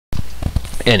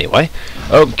Anyway,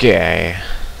 okay.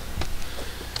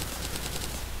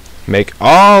 Make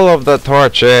all of the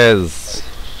torches.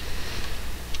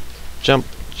 Jump,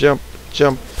 jump,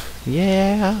 jump.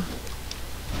 Yeah.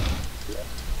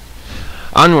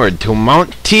 Onward to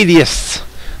Mount Tedious.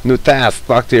 New task.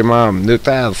 Talk to your mom. New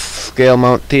task. Scale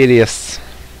Mount Tedious.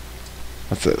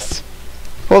 What's this?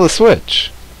 Pull the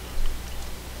switch.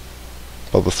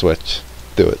 Pull the switch.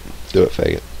 Do it. Do it,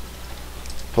 faggot.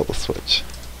 Pull the switch.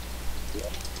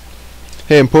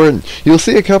 Hey, important. You'll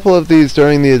see a couple of these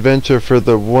during the adventure for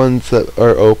the ones that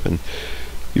are open.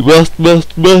 You must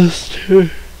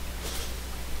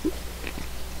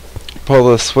pull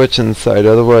the switch inside,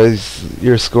 otherwise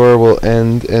your score will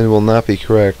end and will not be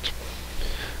correct.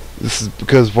 This is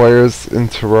because wires in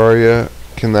Terraria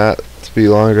cannot be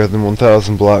longer than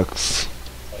 1,000 blocks.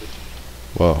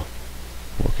 Whoa.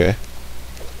 Okay.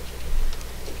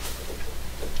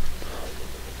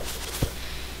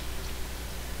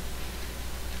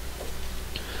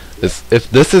 If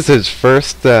this is his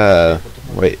first,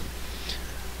 wait.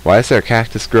 Why is there a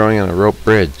cactus growing on a rope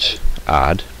bridge?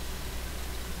 Odd.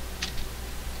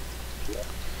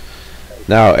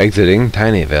 Now exiting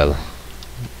Tinyville.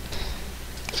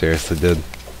 Seriously, dude.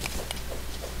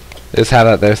 Just have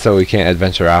that there so we can't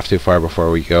adventure off too far before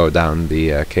we go down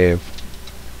the cave.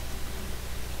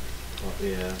 Oh,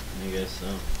 yeah, I guess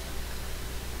so.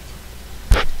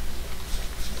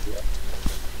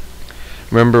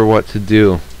 Remember what to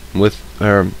do with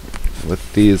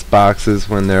these boxes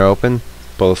when they're open.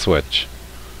 Pull a switch.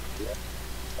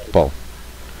 Pull.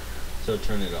 So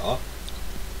turn it off?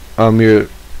 You're...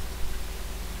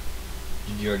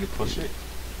 Did you already push it?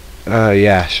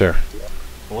 Yeah, sure.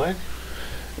 What?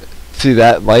 See,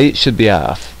 that light should be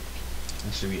off.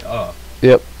 It should be off.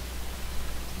 Yep.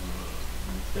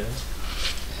 Okay.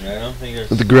 And I don't think there's...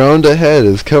 The ground ahead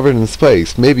is covered in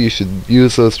spikes. Maybe you should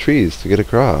use those trees to get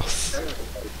across.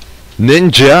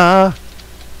 Ninja!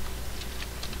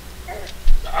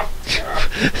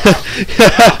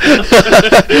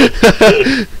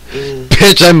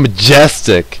 Bitch, I'm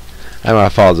majestic. I'm gonna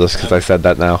fall just because I said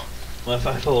that now. My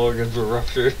vital organs were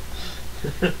ruptured.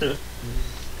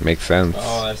 Makes sense.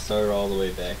 Oh, I started all the way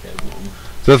back at home.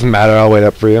 Doesn't matter, I'll wait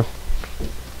up for you.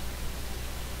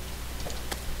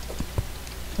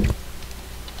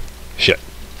 Shit.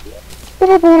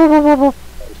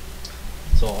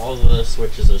 So all the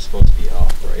switches are supposed to be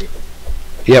off, right?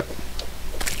 Yep.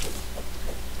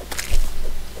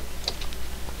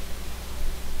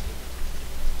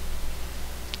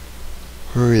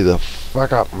 Hurry the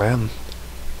fuck up, man.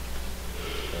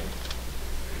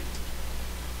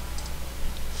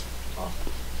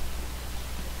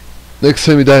 Next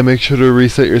time you die, make sure to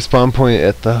reset your spawn point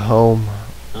at the home.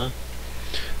 Huh?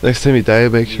 Next time you die,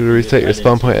 make sure to reset your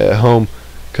spawn point at home.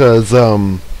 Cause,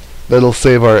 that'll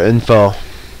save our info.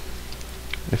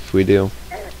 If we do.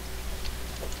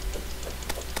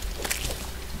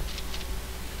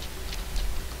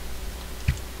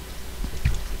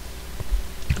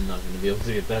 I'm not gonna be able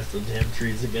to get past the damn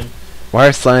trees again. Why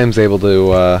are slimes able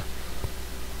to,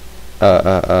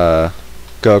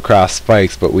 go across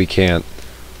spikes, but we can't?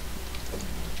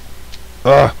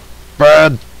 Ugh!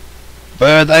 Bird!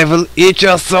 Bird, I will eat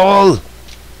your soul!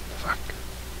 Fuck.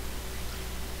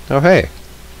 Oh, hey.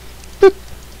 Boop.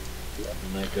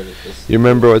 I'm not good at this. You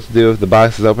remember what to do if the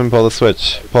box is open? Pull the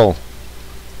switch. Pull.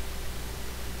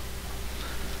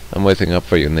 I'm waiting up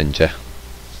for you, ninja.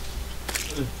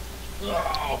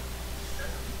 Oh.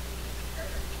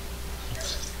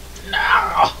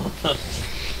 No!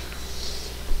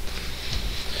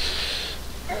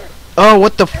 Oh,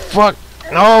 what the fuck?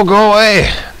 No, go away!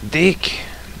 Dick.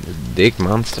 Dick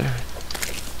monster.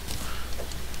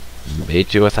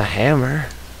 Beat you with a hammer.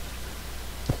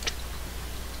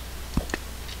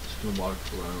 Just gonna walk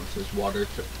around. There's water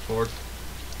toward.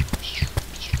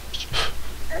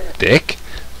 Dick?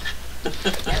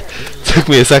 Took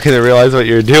me a second to realize what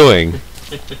you're doing.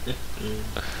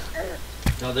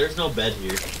 No, there's no bed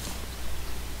here.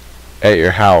 At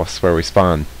your house where we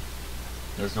spawn.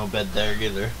 There's no bed there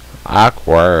either.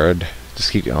 Awkward.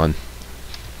 Just keep going.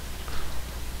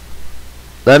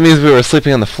 That means we were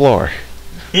sleeping on the floor.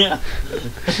 Yeah.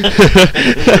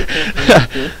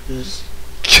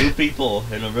 Two people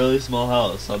in a really small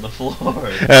house on the floor.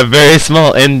 A very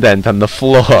small indent on the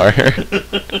floor. Give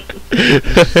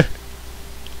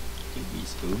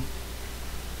spoon.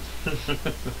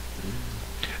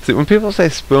 See, when people say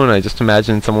spoon, I just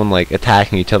imagine someone like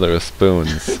attacking each other with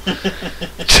spoons.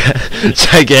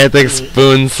 Gigantic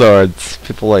spoon swords.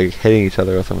 People like hitting each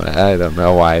other with them. I don't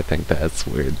know why I think that's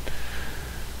weird.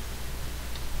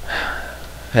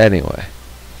 Anyway.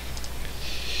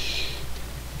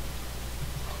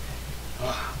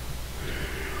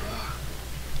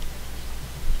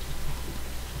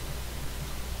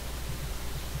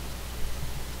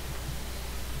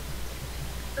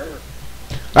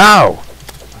 Ow!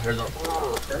 I heard the.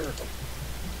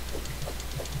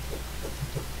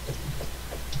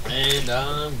 And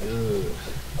I'm good.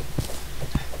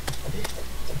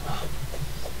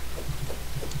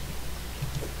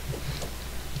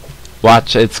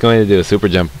 Watch, it's going to do a super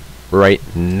jump right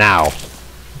now.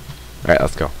 Alright,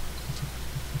 let's go.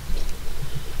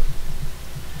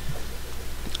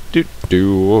 Do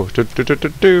do do do do do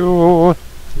do.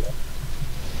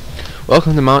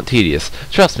 Welcome to Mount Tedious.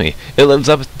 Trust me, it lives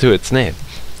up to its name.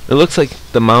 It looks like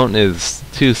the mountain is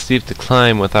too steep to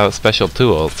climb without special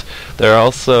tools. There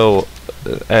also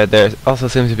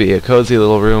seems to be a cozy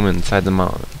little room inside the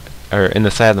mountain, or in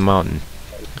the side of the mountain.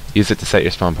 Use it to set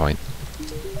your spawn point.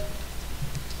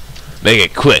 Make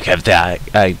it quick.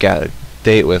 I got a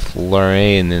date with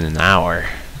Lorraine in an hour.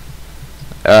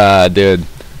 Dude,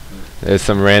 there's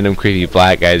some random creepy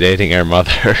black guy dating our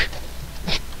mother.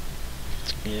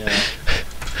 Yeah.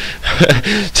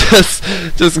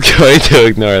 just going to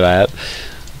ignore that.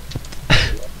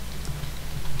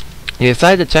 You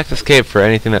decided to check this cave for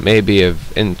anything that may be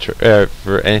of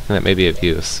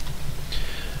use.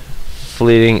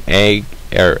 Fleeting egg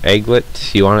or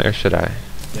egglet. You want it or should I?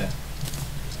 Yeah.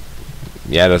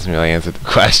 Yeah, it doesn't really answer the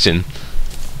question.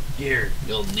 Here,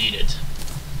 you'll need it.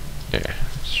 Here.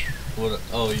 What?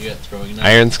 Oh, you got throwing knife.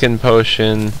 Iron skin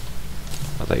potion.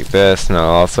 I'll take this, and I'll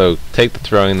also take the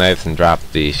throwing knives and drop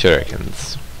the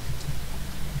shurikens.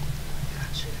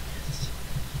 Gotcha.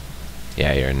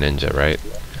 Yeah, you're a ninja, right?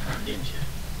 Ninja.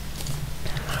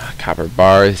 Copper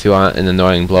bars. You want an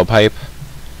annoying blowpipe?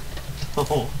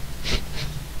 Oh.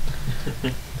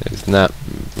 There's not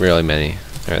really many,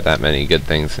 or that many good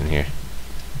things in here.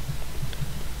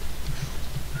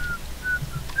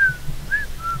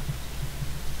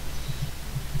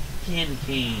 Candy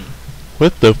cane.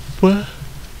 What the fuck?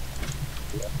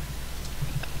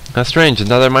 How strange,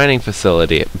 another mining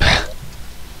facility.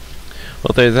 Well,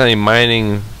 if there's any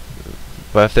mining...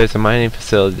 But if there's a mining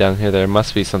facility down here, there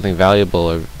must be something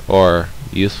valuable or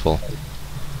useful.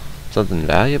 Something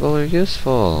valuable or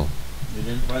useful. We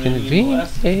didn't find any in the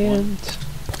last one. Convenient.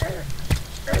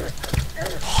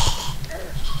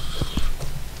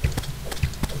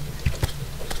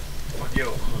 Fuck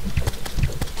you.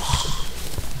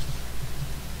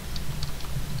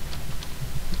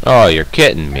 Oh, you're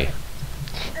kidding me.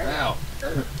 Ow.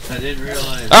 I didn't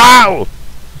realize. Ow!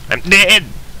 I'm dead!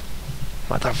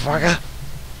 Motherfucker!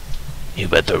 You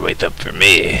better wait up for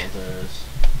me. There's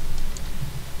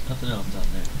nothing else down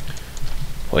there.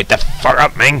 Wait the fuck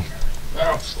up, man!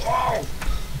 Ow. Ow.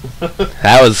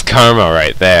 That was karma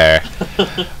right there.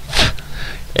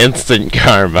 Instant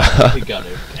karma. We got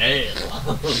it. Hey.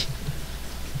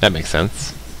 That makes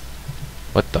sense.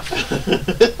 What the f...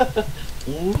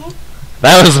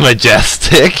 That was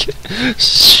majestic!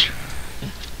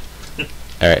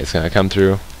 Alright, it's gonna come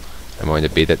through. I'm going to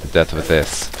beat it to death with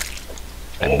this.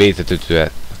 And beat it to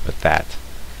death with that.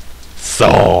 So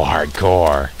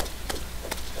hardcore!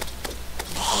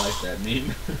 I like that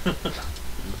meme.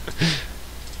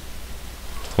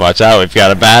 Watch out, we've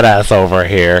got a badass over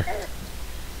here.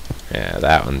 Yeah,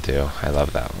 that one too. I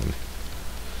love that one.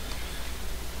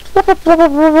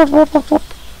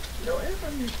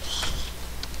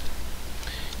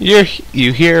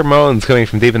 You hear moans coming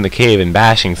from deep in the cave and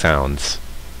bashing sounds.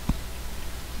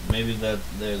 Maybe that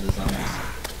they're the zombies.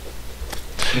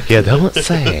 You don't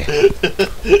say.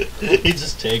 He's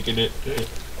just taking it.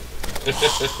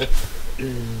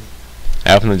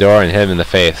 I opened the door and hit him in the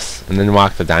face, and then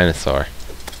walked the dinosaur.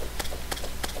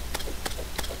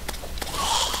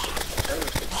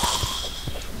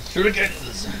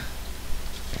 Shurikens.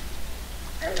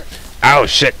 Ow,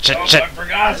 shit. Oh, I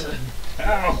forgot.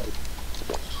 Ow.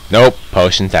 Nope,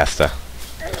 potion testa.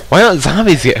 Why don't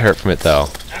zombies get hurt from it though?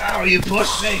 Ow, you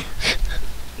pushed me.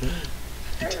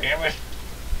 Damn it.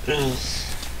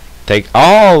 Take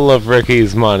all of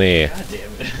Ricky's money. God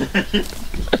damn it.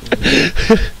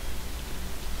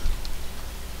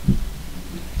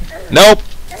 Nope.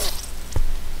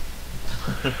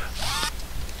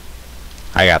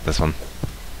 I got this one.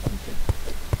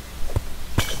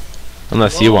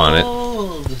 Unless you want it.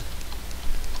 Gold.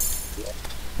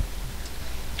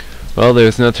 Well,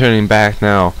 there's no turning back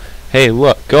now. Hey,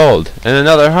 look, gold. And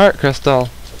another heart crystal.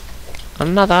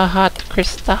 Another heart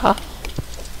crystal.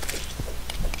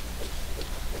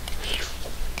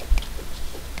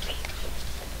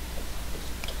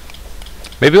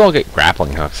 Maybe we'll get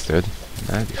grappling hooks, dude.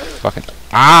 That'd be fucking...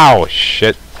 Ow,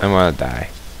 shit. I'm gonna die.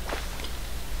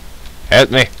 Help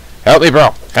me. Help me,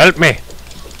 bro. Help me.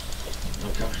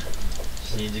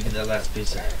 just need to get that last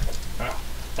piece of.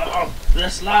 Oh, the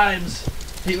slimes!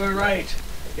 You were right.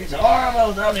 It's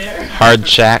horrible down here. Hard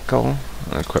shackle.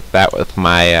 I'll equip that with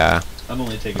my I'm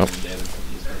only taking one damage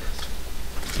from these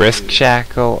guys. brisk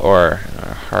shackle or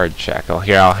hard shackle.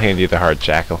 Here, I'll hand you the hard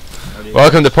shackle. How do you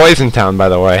Welcome to Poison Town, by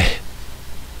the way.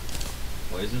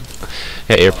 poison?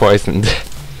 Yeah, you're poisoned.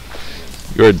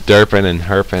 You were derping and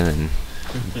herping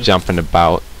and jumping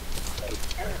about.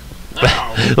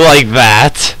 Ow. Like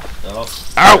that. Oh,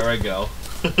 Ow. there I go.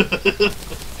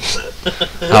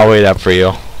 I'll wait up for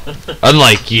you.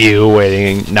 Unlike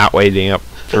you, not waiting up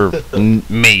for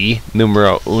me,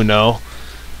 numero uno.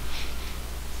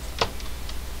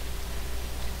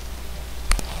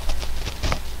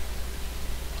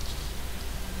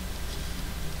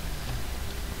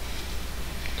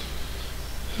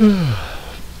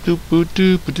 Doop doop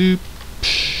doop doop.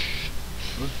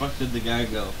 Where the fuck did the guy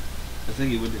go? I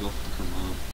think he went to go fuck her